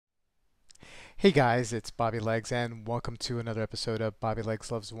Hey guys, it's Bobby Legs and welcome to another episode of Bobby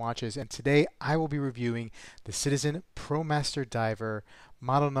Legs Loves Watches, and today I will be reviewing the Citizen Promaster Diver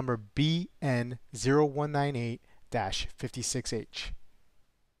model number BN0198-56H.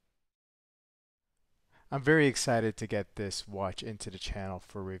 I'm very excited to get this watch into the channel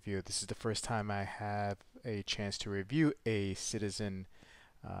for review. This is the first time I have a chance to review a Citizen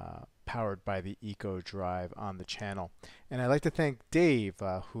powered by the Eco Drive on the channel. And I'd like to thank Dave,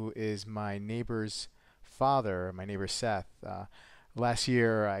 who is my neighbor's father, my neighbor Seth. Last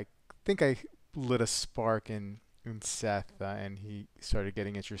year, I think I lit a spark in Seth, and he started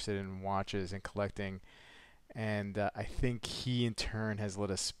getting interested in watches and collecting. And I think he, in turn, has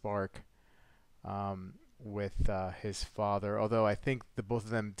lit a spark with his father. Although I think the both of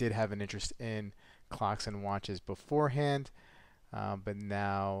them did have an interest in clocks and watches beforehand. But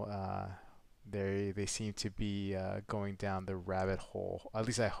now they seem to be going down the rabbit hole. At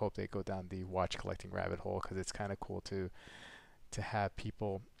least I hope they go down the watch collecting rabbit hole, because it's kind of cool to have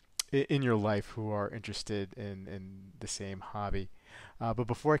people in your life who are interested in the same hobby. But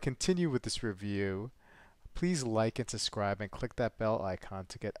before I continue with this review, please like and subscribe and click that bell icon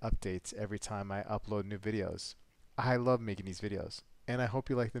to get updates every time I upload new videos. I love making these videos, and I hope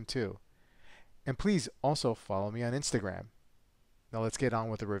you like them too. And please also follow me on Instagram. Now let's get on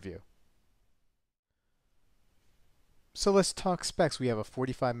with the review. So let's talk specs. We have a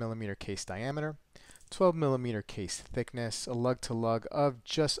 45mm case diameter, 12mm case thickness, a lug-to-lug of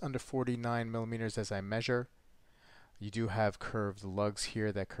just under 49mm as I measure. You do have curved lugs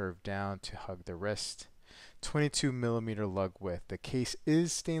here that curve down to hug the wrist. 22mm lug width. The case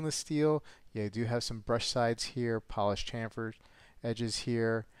is stainless steel. You do have some brush sides here, polished chamfer edges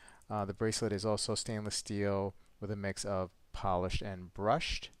here. The bracelet is also stainless steel with a mix of polished and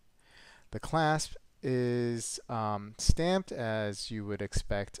brushed. The clasp is stamped as you would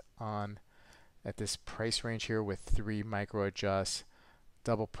expect at this price range here, with 3 micro adjusts,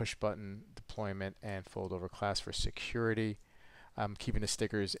 double push button deployment, and fold over clasp for security. I'm keeping the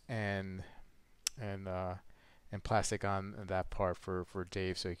stickers and plastic on that part for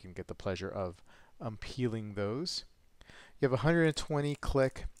Dave, so he can get the pleasure of unpeeling those. You have a 120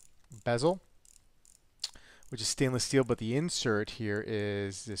 click bezel, which is stainless steel, but the insert here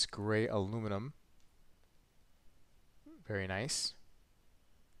is this gray aluminum. Very nice.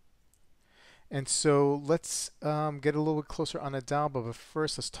 And so let's get a little bit closer on the dial, but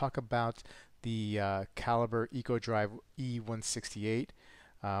first let's talk about the Caliber Eco Drive E168,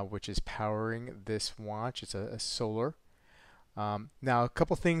 which is powering this watch. It's a solar. Now, a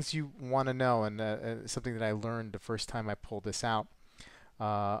couple things you want to know, and something that I learned the first time I pulled this out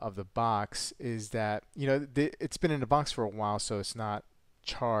of the box, is that it's been in the box for a while, so it's not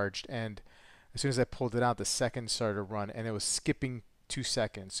charged. And as soon as I pulled it out, the seconds started to run, and it was skipping 2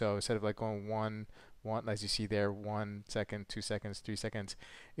 seconds. So instead of like going one, as you see there, 1 second, 2 seconds, 3 seconds,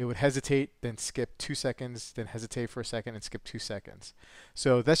 it would hesitate, then skip 2 seconds, then hesitate for a second, and skip 2 seconds.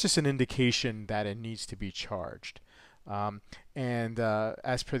 So that's just an indication that it needs to be charged. As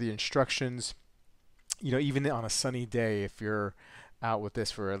per the instructions, even on a sunny day, if you're out with this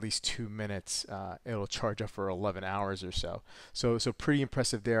for at least 2 minutes, it'll charge up for 11 hours or so. So pretty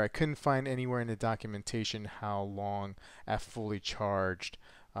impressive there. I couldn't find anywhere in the documentation how long at fully charged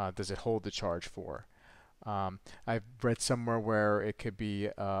does it hold the charge for. I've read somewhere where it could be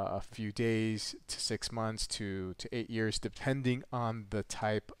a few days to 6 months to 8 years, depending on the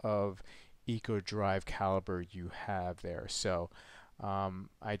type of Eco Drive caliber you have there. So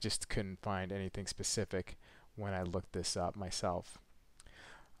I just couldn't find anything specific when I looked this up myself.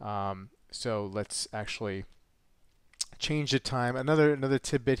 So let's actually change the time. Another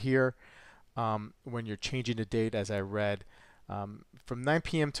tidbit here, when you're changing the date, as I read, from 9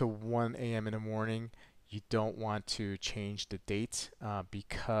 p.m. to 1 a.m. in the morning, you don't want to change the date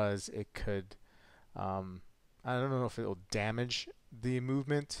because it could, I don't know if it will damage the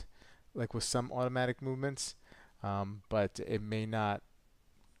movement, like with some automatic movements, but it may not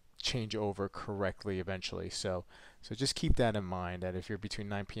change over correctly eventually. So just keep that in mind, that if you're between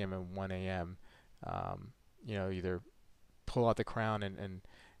 9 p.m. and 1 a.m., either pull out the crown and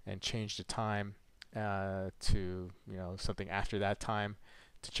change the time to something after that time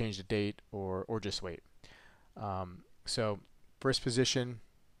to change the date, or just wait. So first position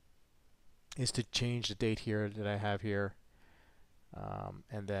is to change the date here that I have here,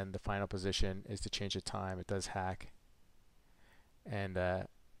 and then the final position is to change the time. It does hack, and then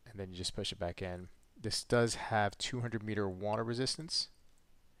you just push it back in. This does have 200-meter water resistance,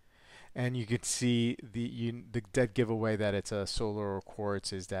 and you can see the dead giveaway that it's a solar or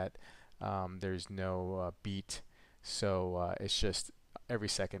quartz is that there's no beat, so it's just every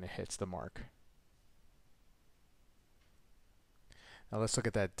second it hits the mark. Now let's look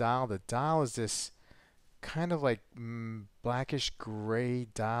at that dial. The dial is this kind of like blackish gray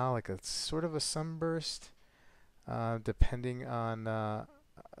dial, like a sort of a sunburst, depending on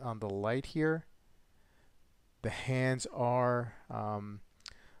the light here. The hands are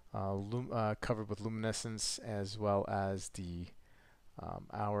covered with luminescence, as well as the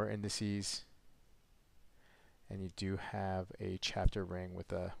hour indices, and you do have a chapter ring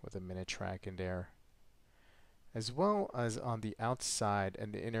with a minute track in there, as well as on the outside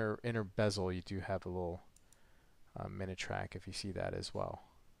and the inner bezel. You do have a little minute track, if you see that as well.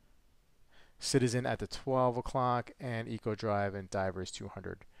 Citizen at the 12 o'clock, and Eco Drive and Diver is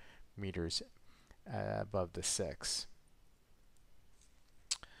 200 meters above the 6.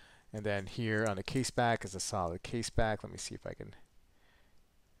 And then here on the case back is a solid case back. Let me see if I can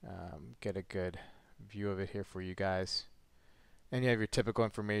get a good view of it here for you guys. And you have your typical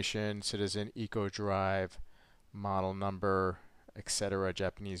information: Citizen, Eco Drive, model number, etc.,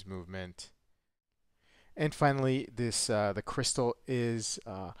 Japanese movement. And finally, this the crystal is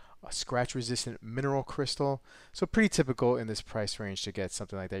a scratch-resistant mineral crystal. So pretty typical in this price range to get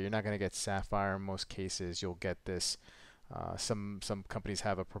something like that. You're not going to get sapphire in most cases. You'll get this. Some companies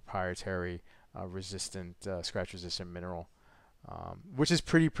have a proprietary scratch-resistant mineral, which is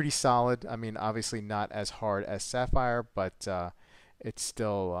pretty solid. I mean, obviously not as hard as sapphire, but it's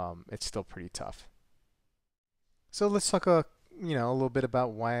still pretty tough. So let's talk a little bit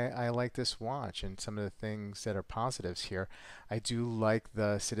about why I like this watch and some of the things that are positives here. I do like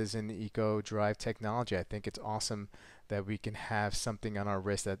the Citizen Eco Drive technology. I think it's awesome that we can have something on our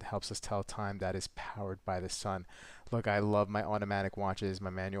wrist that helps us tell time that is powered by the sun. Look, I love my automatic watches, my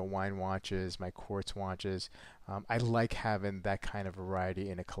manual wind watches, my quartz watches. I like having that kind of variety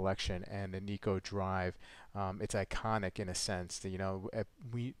in a collection, and the Eco Drive, it's iconic in a sense that,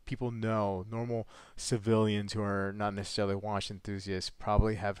 people know, normal civilians who are not necessarily watch enthusiasts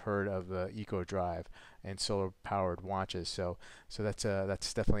probably have heard of the Eco Drive and solar powered watches. So that's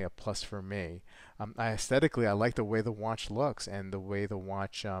definitely a plus for me. Aesthetically, I like the way the watch looks and the way the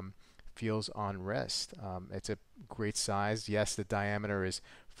watch feels on wrist. It's a great size. Yes, the diameter is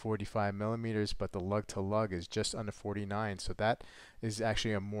 45 millimeters, but the lug to lug is just under 49. So that is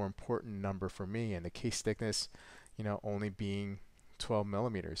actually a more important number for me. And the case thickness, only being 12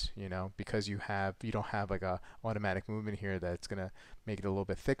 millimeters, because you don't have like a automatic movement here that's gonna make it a little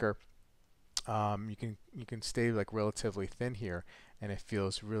bit thicker. You can stay like relatively thin here, and it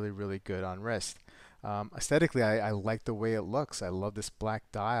feels really good on wrist. Aesthetically, I like the way it looks. I love this black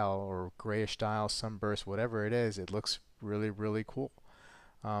dial or grayish dial, sunburst, whatever it is. It looks really cool.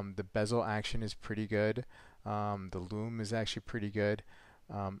 The bezel action is pretty good. The lume is actually pretty good.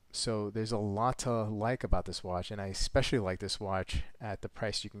 So there's a lot to like about this watch, and I especially like this watch at the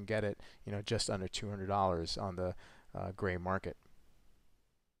price you can get it, just under $200 on the gray market.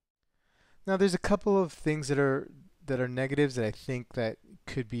 Now there's a couple of things that are negatives that I think that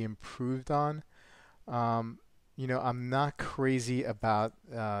could be improved on. I'm not crazy about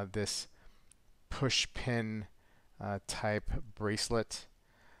this push pin type bracelet.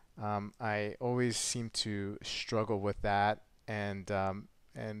 I always seem to struggle with that, and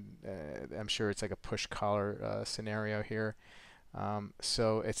I'm sure it's like a push collar scenario here.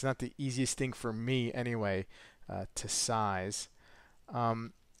 So it's not the easiest thing for me anyway to size.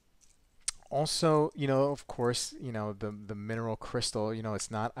 Also, of course, the mineral crystal,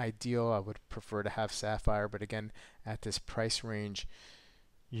 it's not ideal. I would prefer to have sapphire, but again, at this price range,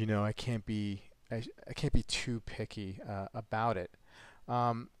 I can't be too picky about it.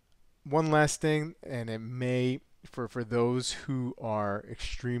 One last thing, and it may for those who are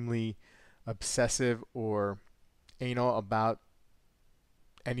extremely obsessive or anal about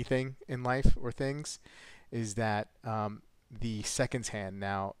anything in life or things, is that the seconds hand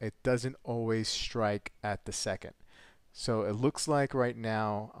now, it doesn't always strike at the second. So it looks like right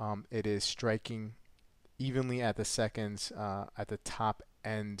now it is striking evenly at the seconds at the top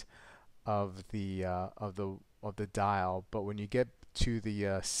end of the dial, but when you get to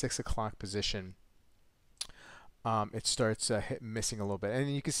the 6 o'clock position, it starts missing a little bit,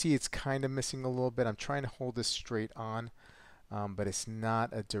 and you can see it's kind of missing a little bit. I'm trying to hold this straight on, but it's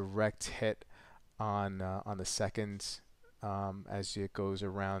not a direct hit on the seconds as it goes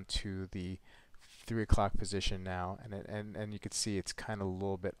around to the 3 o'clock position now, and you can see it's kind of a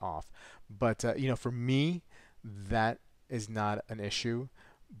little bit off. But for me, that is not an issue.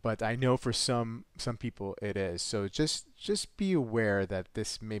 But I know for some people it is. So just be aware that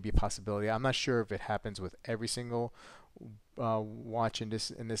this may be a possibility. I'm not sure if it happens with every single watch in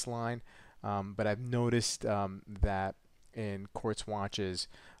this line, but I've noticed that in quartz watches,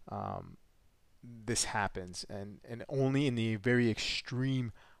 this happens, and only in the very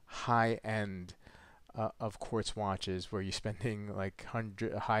extreme high end of quartz watches where you're spending like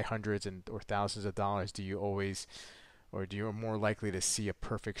high hundreds and or thousands of dollars do you always, or do you more likely to see a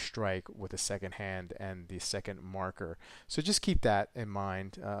perfect strike with a second hand and the second marker. So just keep that in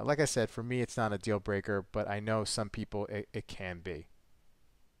mind. Like I said, for me it's not a deal breaker, but I know some people it can be.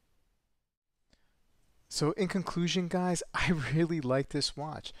 So in conclusion, guys, I really like this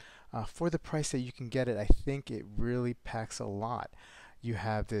watch. For the price that you can get it, I think it really packs a lot. You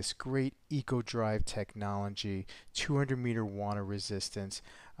have this great eco drive technology, 200-meter water resistance.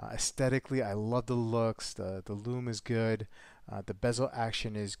 Aesthetically, I love the looks. The loom is good. The bezel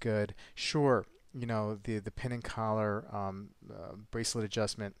action is good. Sure, you know, the pin and collar bracelet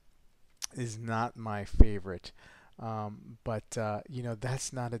adjustment is not my favorite. But you know,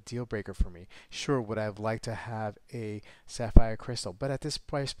 that's not a deal breaker for me. Sure, would I have liked to have a sapphire crystal, but at this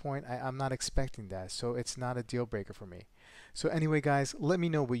price point I'm not expecting that, so it's not a deal breaker for me. So anyway, guys, let me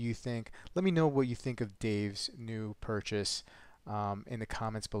know what you think. Let me know what you think of Dave's new purchase in the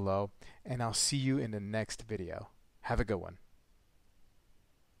comments below, and I'll see you in the next video. Have a good one.